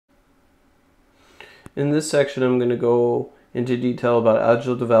In this section, I'm going to go into detail about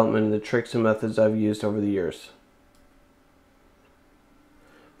agile development and the tricks and methods I've used over the years.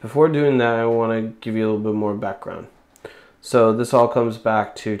 Before doing that, I want to give you a little bit more background. So this all comes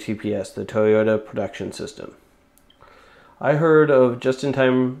back to TPS, the Toyota Production System. I heard of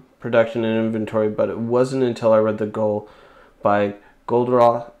just-in-time production and inventory, but it wasn't until I read The Goal by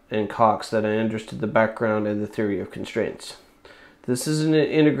Goldratt and Cox that I understood the background and the theory of constraints. This is an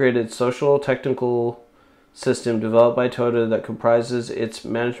integrated social technical system developed by Toyota that comprises its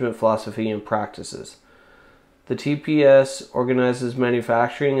management philosophy and practices. The TPS organizes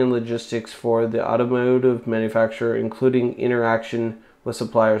manufacturing and logistics for the automotive manufacturer, including interaction with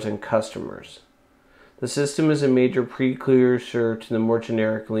suppliers and customers. The system is a major precursor to the more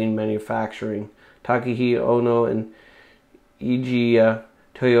generic lean manufacturing. Takehiko Ono and Eiji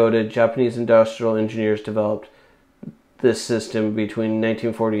Toyota, Japanese industrial engineers, developed this system between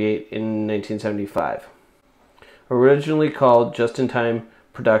 1948 and 1975. Originally called just-in-time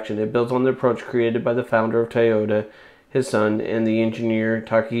production, it builds on the approach created by the founder of Toyota, his son, and the engineer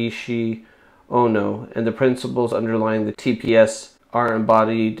Takehiko Ono, and the principles underlying the TPS are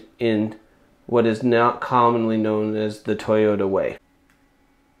embodied in what is now commonly known as the Toyota Way.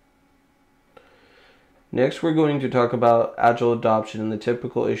 Next, we're going to talk about agile adoption and the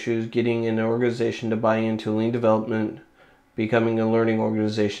typical issues getting an organization to buy into lean development, becoming a learning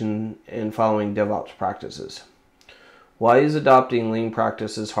organization, and following DevOps practices. Why is adopting lean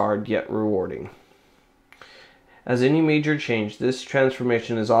practices hard yet rewarding? As any major change, this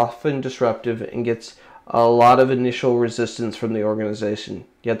transformation is often disruptive and gets a lot of initial resistance from the organization.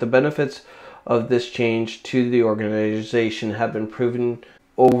 Yet the benefits of this change to the organization have been proven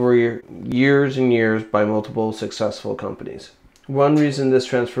over years and years by multiple successful companies. One reason this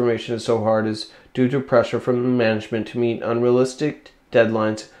transformation is so hard is due to pressure from management to meet unrealistic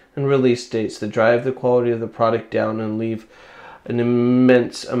deadlines and release dates that drive the quality of the product down and leave an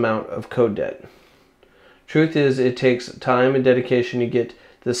immense amount of code debt. Truth is, it takes time and dedication to get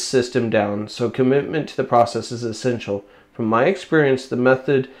this system down, so commitment to the process is essential. From my experience, the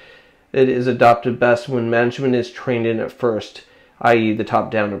method is adopted best when management is trained in it first, i.e. the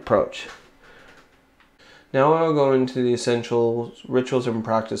top-down approach. Now I'll go into the essential rituals and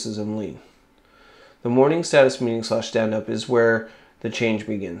practices in Lean. The morning status meeting / stand-up is where the change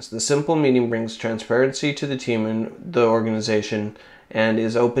begins. The simple meeting brings transparency to the team and the organization and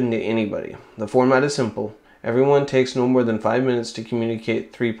is open to anybody. The format is simple. Everyone takes no more than 5 minutes to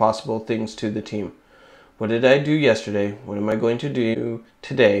communicate 3 possible things to the team. What did I do yesterday? What am I going to do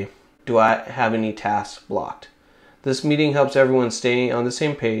today? Do I have any tasks blocked? This meeting helps everyone stay on the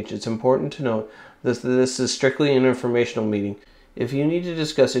same page. It's important to note that this is strictly an informational meeting. If you need to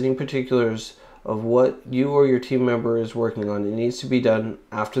discuss any particulars of what you or your team member is working on, it needs to be done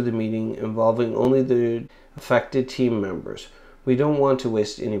after the meeting, involving only the affected team members. We don't want to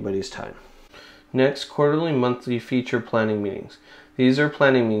waste anybody's time. Next, quarterly, monthly feature planning meetings. These are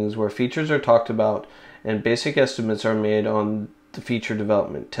planning meetings where features are talked about and basic estimates are made on the feature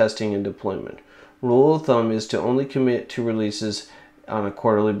development, testing, and deployment. Rule of thumb is to only commit to releases on a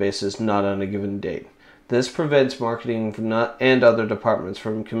quarterly basis, not on a given date. This prevents marketing and other departments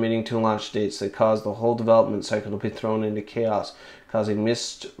from committing to launch dates that cause the whole development cycle to be thrown into chaos, causing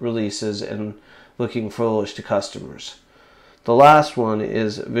missed releases and looking foolish to customers. The last one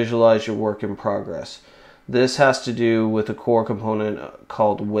is visualize your work in progress. This has to do with a core component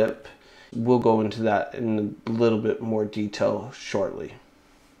called WIP. We'll go into that in a little bit more detail shortly.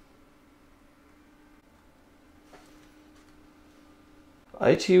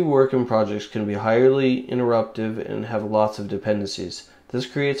 IT work and projects can be highly interruptive and have lots of dependencies. This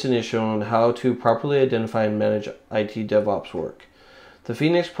creates an issue on how to properly identify and manage IT DevOps work. The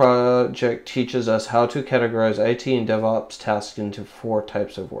Phoenix project teaches us how to categorize IT and DevOps tasks into 4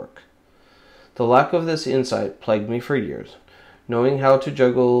 types of work. The lack of this insight plagued me for years. Knowing how to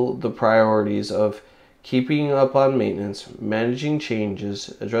juggle the priorities of keeping up on maintenance, managing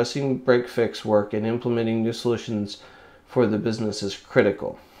changes, addressing break-fix work, and implementing new solutions for the business is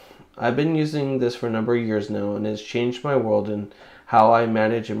critical. I've been using this for a number of years now, and it's changed my world and how I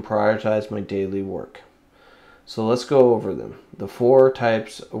manage and prioritize my daily work. So let's go over them. The 4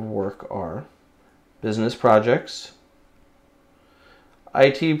 types of work are business projects,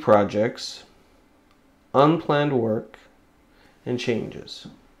 IT projects, unplanned work, and changes.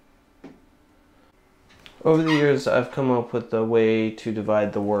 Over the years, I've come up with a way to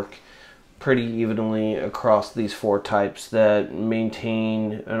divide the work pretty evenly across these 4 types that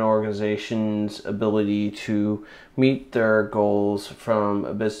maintain an organization's ability to meet their goals from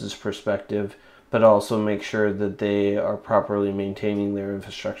a business perspective, but also make sure that they are properly maintaining their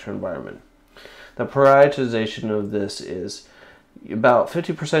infrastructure environment. The prioritization of this is about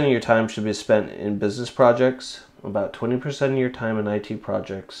 50% of your time should be spent in business projects, about 20% of your time in IT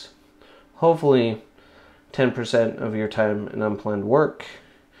projects, hopefully 10% of your time in unplanned work,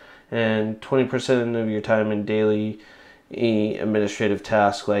 and 20% of your time in daily administrative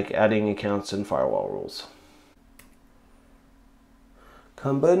tasks like adding accounts and firewall rules.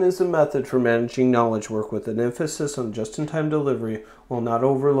 KanBan is a method for managing knowledge work with an emphasis on just-in-time delivery while not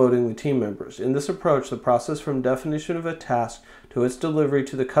overloading the team members. In this approach, the process from definition of a task to its delivery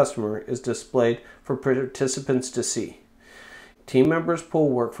to the customer is displayed for participants to see. Team members pull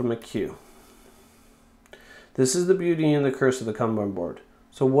work from a queue. This is the beauty and the curse of the KanBan board.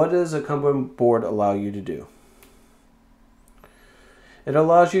 So what does a KanBan board allow you to do? It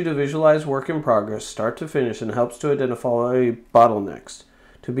allows you to visualize work in progress, start to finish, and helps to identify bottlenecks.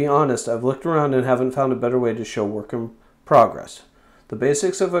 To be honest, I've looked around and haven't found a better way to show work in progress. The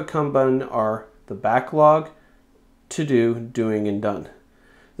basics of a KanBan are the backlog, to do, doing, and done.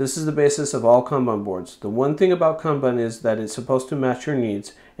 This is the basis of all KanBan boards. The one thing about KanBan is that it's supposed to match your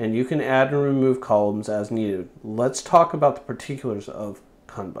needs, and you can add and remove columns as needed. Let's talk about the particulars of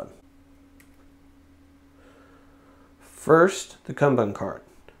KanBan. First, the KanBan card.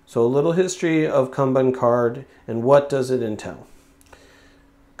 So a little history of KanBan card and what does it entail.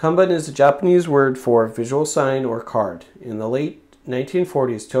 KanBan is a Japanese word for visual sign or card. In the late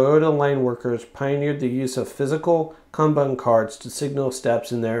 1940s, Toyota line workers pioneered the use of physical KanBan cards to signal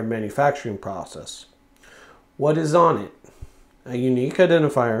steps in their manufacturing process. What is on it? A unique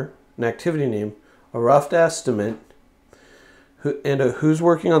identifier, an activity name, a rough estimate, and who's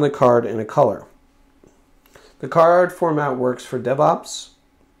working on the card and a color. The card format works for DevOps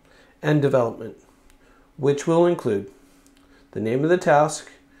and development, which will include the name of the task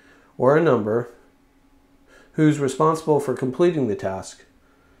or a number, who's responsible for completing the task,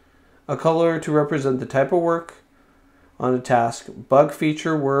 a color to represent the type of work on a task, bug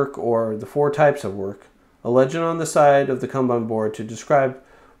feature work or the 4 types of work, a legend on the side of the KanBan board to describe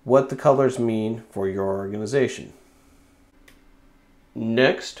what the colors mean for your organization.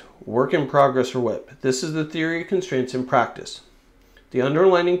 Next, work in progress or WIP. This is the theory of constraints in practice. The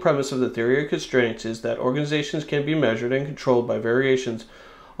underlying premise of the theory of constraints is that organizations can be measured and controlled by variations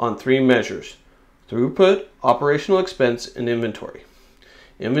on 3 measures: throughput, operational expense, and inventory.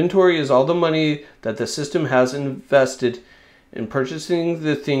 Inventory is all the money that the system has invested in purchasing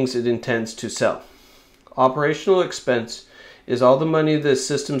the things it intends to sell. Operational expense is all the money the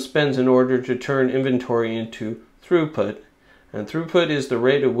system spends in order to turn inventory into throughput, and throughput is the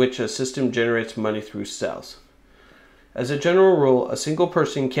rate at which a system generates money through sales. As a general rule, a single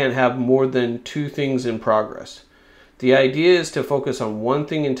person can't have more than 2 things in progress. The idea is to focus on one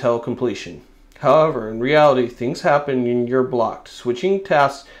thing until completion. However, in reality, things happen and you're blocked. Switching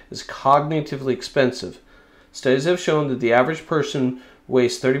tasks is cognitively expensive. Studies have shown that the average person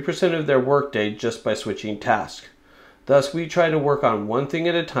wastes 30% of their workday just by switching tasks. Thus, we try to work on one thing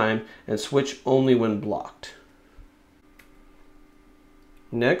at a time and switch only when blocked.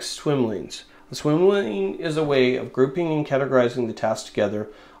 Next, swim lanes. A swim lane is a way of grouping and categorizing the tasks together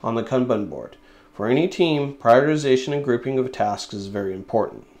on the KanBan board. For any team, prioritization and grouping of tasks is very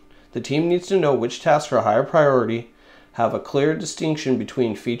important. The team needs to know which tasks are higher priority, have a clear distinction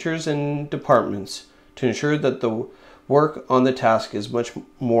between features and departments to ensure that the work on the task is much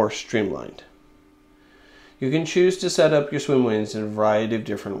more streamlined. You can choose to set up your swim lanes in a variety of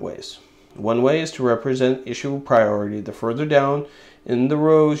different ways. One way is to represent issue priority. The further down in the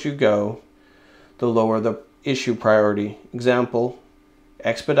rows you go, the lower the issue priority. Example,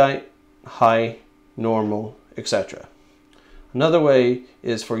 expedite, high, normal, etc. Another way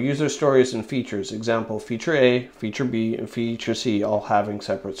is for user stories and features. Example, feature A, feature B, and feature C all having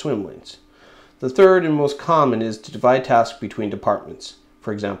separate swim lanes. The third and most common is to divide tasks between departments.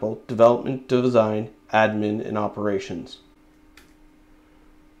 For example, development, design, admin, and operations.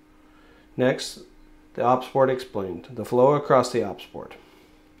 Next, the ops board explained. The flow across the ops board.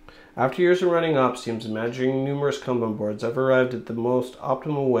 After years of running ops teams and managing numerous KanBan boards, I've arrived at the most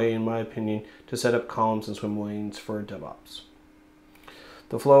optimal way, in my opinion, to set up columns and swim lanes for DevOps.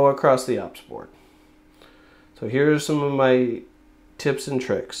 The flow across the ops board. So here are some of my tips and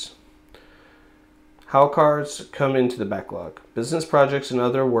tricks. How cards come into the backlog. Business projects and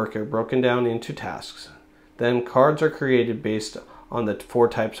other work are broken down into tasks. Then cards are created based on the 4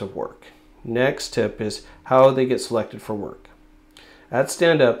 types of work. Next tip is how they get selected for work. At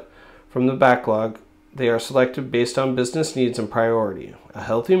stand-up, from the backlog, they are selected based on business needs and priority. A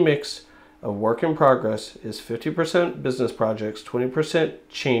healthy mix of work in progress is 50% business projects, 20%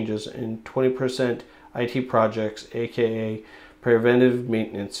 changes, and 20% IT projects, aka preventive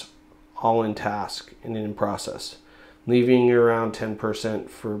maintenance, all in task and in process, leaving around 10%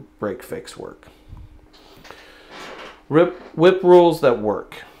 for break-fix work. WIP rules that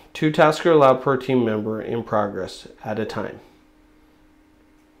work. 2 tasks are allowed per team member in progress at a time.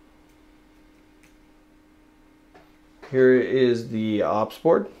 Here is the ops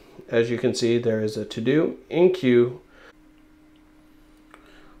board. As you can see, there is a to-do in queue.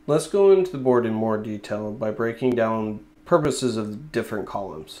 Let's go into the board in more detail by breaking down purposes of different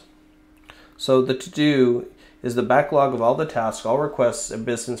columns. So the to-do is the backlog of all the tasks, all requests, and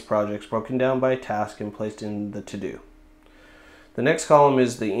business projects broken down by task and placed in the to-do. The next column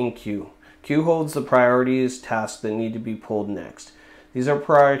is the in queue. Queue holds the priorities tasks that need to be pulled next. These are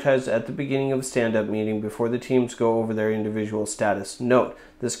prioritized at the beginning of a stand-up meeting before the teams go over their individual status. Note,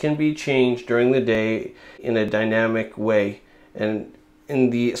 this can be changed during the day in a dynamic way, and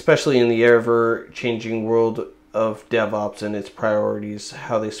especially in the ever-changing world of DevOps and its priorities,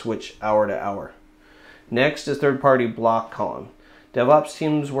 how they switch hour to hour. Next is third-party block column. DevOps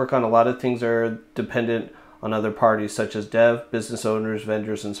teams work on a lot of things that are dependent on other parties such as dev, business owners,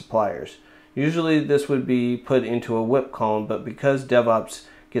 vendors, and suppliers. Usually this would be put into a WIP column, but because DevOps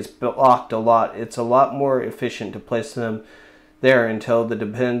gets blocked a lot, it's a lot more efficient to place them there until the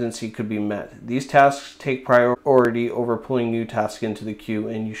dependency could be met. These tasks take priority over pulling new tasks into the queue,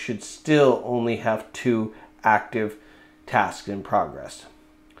 and you should still only have 2 active tasks in progress.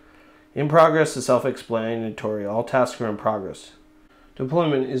 In progress is self-explanatory. All tasks are in progress.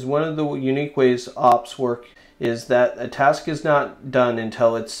 Deployment is one of the unique ways ops work, is that a task is not done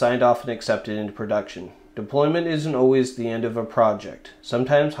until it's signed off and accepted into production. Deployment isn't always the end of a project.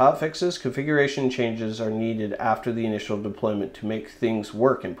 Sometimes hotfixes, configuration changes are needed after the initial deployment to make things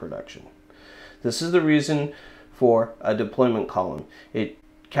work in production. This is the reason for a deployment column. It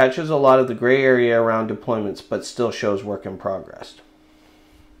catches a lot of the gray area around deployments, but still shows work in progress.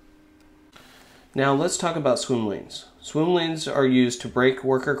 Now let's talk about swim lanes. Swim lanes are used to break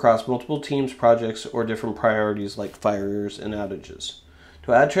work across multiple teams, projects, or different priorities like fires and outages.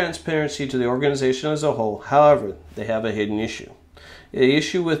 To add transparency to the organization as a whole, however, they have a hidden issue. The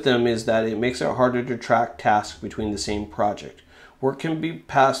issue with them is that it makes it harder to track tasks between the same project. Work can be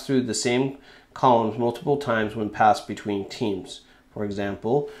passed through the same columns multiple times when passed between teams. For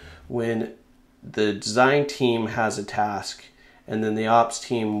example, when the design team has a task and then the ops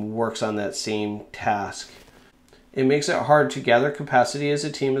team works on that same task, it makes it hard to gather capacity as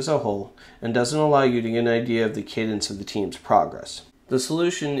a team as a whole and doesn't allow you to get an idea of the cadence of the team's progress. The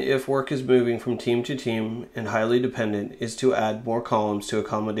solution, if work is moving from team to team and highly dependent, is to add more columns to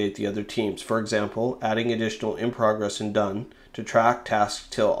accommodate the other teams. For example, adding additional in progress and done to track tasks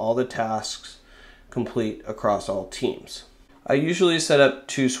till all the tasks complete across all teams. I usually set up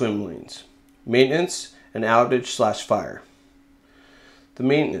 2 swim lanes, maintenance and outage/fire. The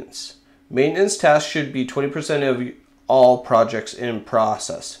maintenance tasks should be 20% of all projects in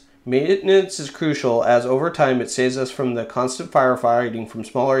process. Maintenance is crucial as over time it saves us from the constant firefighting from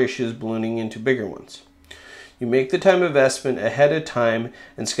smaller issues ballooning into bigger ones. You make the time investment ahead of time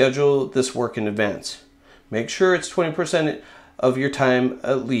and schedule this work in advance. Make sure it's 20% of your time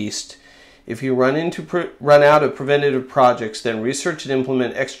at least. If you run out of preventative projects, then research and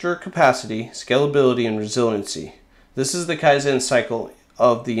implement extra capacity, scalability, and resiliency. This is the Kaizen cycle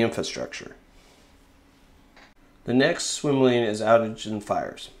of the infrastructure. The next swim lane is outage and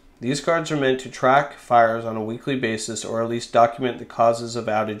fires. These cards are meant to track fires on a weekly basis or at least document the causes of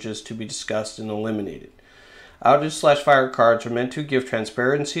outages to be discussed and eliminated. Outage/fire cards are meant to give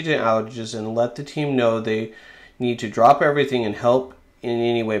transparency to outages and let the team know they need to drop everything and help in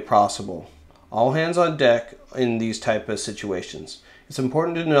any way possible. All hands on deck in these type of situations. It's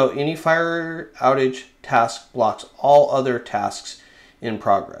important to note any fire outage task blocks all other tasks in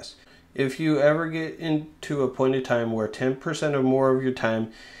progress. If you ever get into a point of time where 10% or more of your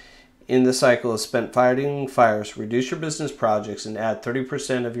time in the cycle is spent fighting fires, reduce your business projects and add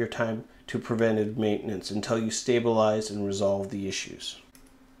 30% of your time to preventive maintenance until you stabilize and resolve the issues.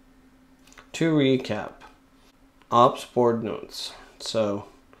 To recap, ops board notes. So,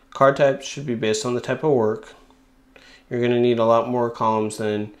 card types should be based on the type of work. You're going to need a lot more columns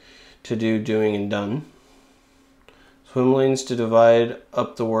than to do, doing, and done. Swim lanes to divide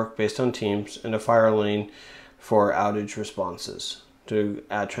up the work based on teams, and a fire lane for outage responses to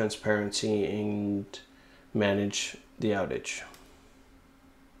add transparency and manage the outage.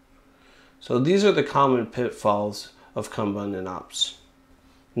 So these are the common pitfalls of KanBan and ops.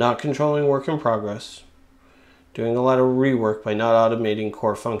 Not controlling work in progress, doing a lot of rework by not automating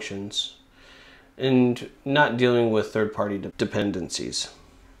core functions, and not dealing with third-party dependencies.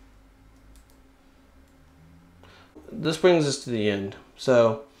 This brings us to the end.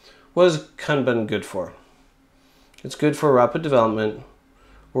 So What is KanBan good for? It's good for rapid development,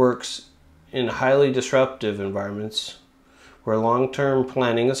 works in highly disruptive environments where long-term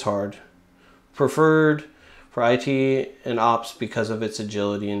planning is hard, preferred for IT and ops because of its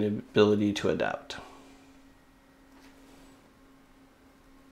agility and ability to adapt.